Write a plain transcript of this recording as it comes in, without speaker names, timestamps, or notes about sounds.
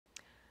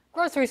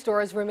Grocery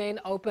stores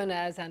remain open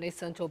as an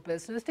essential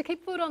business to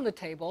keep food on the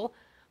table,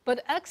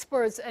 but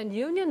experts and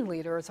union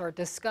leaders are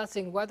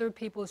discussing whether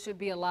people should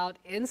be allowed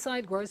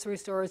inside grocery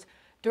stores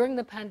during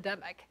the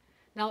pandemic.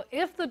 Now,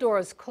 if the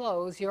doors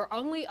close, your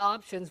only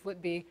options would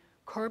be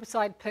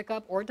curbside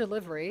pickup or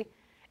delivery.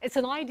 It's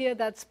an idea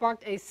that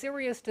sparked a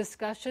serious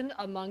discussion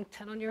among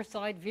 10 on Your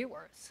Side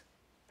viewers.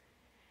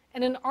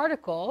 In an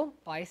article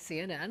by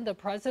CNN, the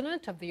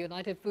president of the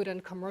United Food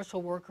and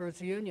Commercial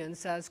Workers Union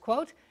says,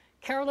 quote,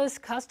 "Careless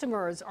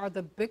customers are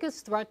the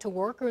biggest threat to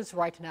workers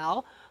right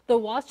now." The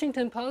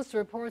Washington Post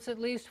reports at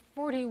least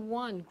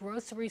 41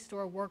 grocery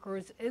store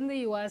workers in the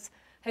U.S.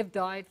 have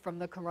died from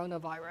the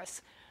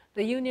coronavirus.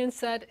 The union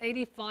said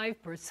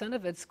 85%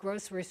 of its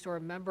grocery store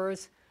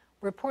members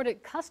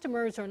reported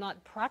customers are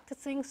not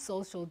practicing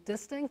social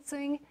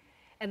distancing.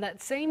 In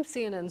that same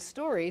CNN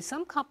story,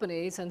 some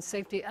companies and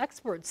safety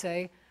experts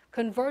say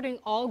converting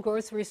all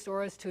grocery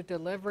stores to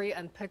delivery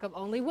and pickup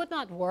only would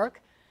not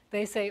work.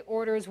 They say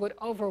orders would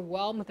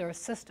overwhelm their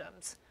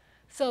systems.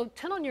 So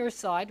 10 on Your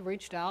Side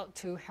reached out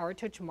to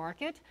Heritage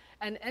Market,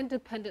 an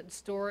independent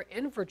store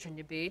in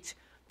Virginia Beach.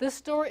 The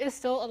store is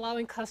still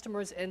allowing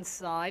customers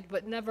inside,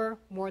 but never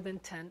more than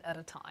 10 at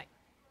a time.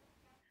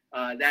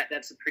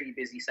 That's a pretty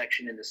busy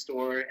section in the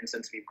store, and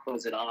since we've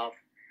closed it off,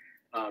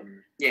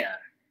 yeah,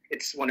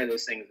 it's one of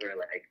those things where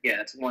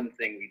that's one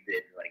thing we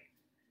did,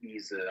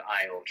 ease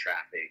aisle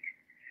traffic.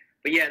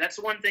 But yeah, that's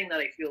one thing that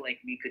I feel like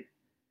we could,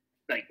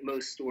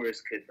 most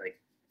stores could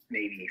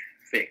maybe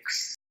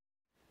fix.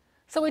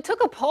 So we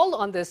took a poll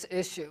on this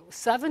issue.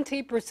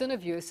 70%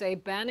 of you say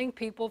banning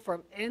people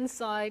from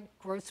inside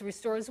grocery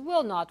stores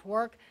will not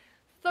work.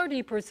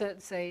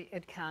 30% say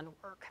it can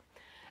work.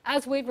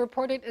 As we've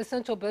reported,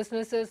 essential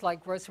businesses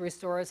like grocery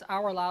stores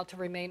are allowed to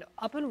remain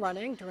up and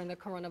running during the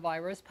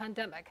coronavirus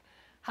pandemic.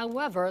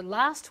 However,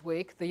 last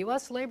week, the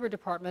U.S. Labor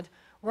Department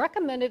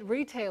recommended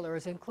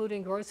retailers,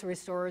 including grocery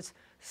stores,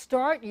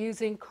 start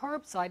using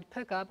curbside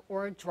pickup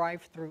or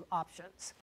drive-through options.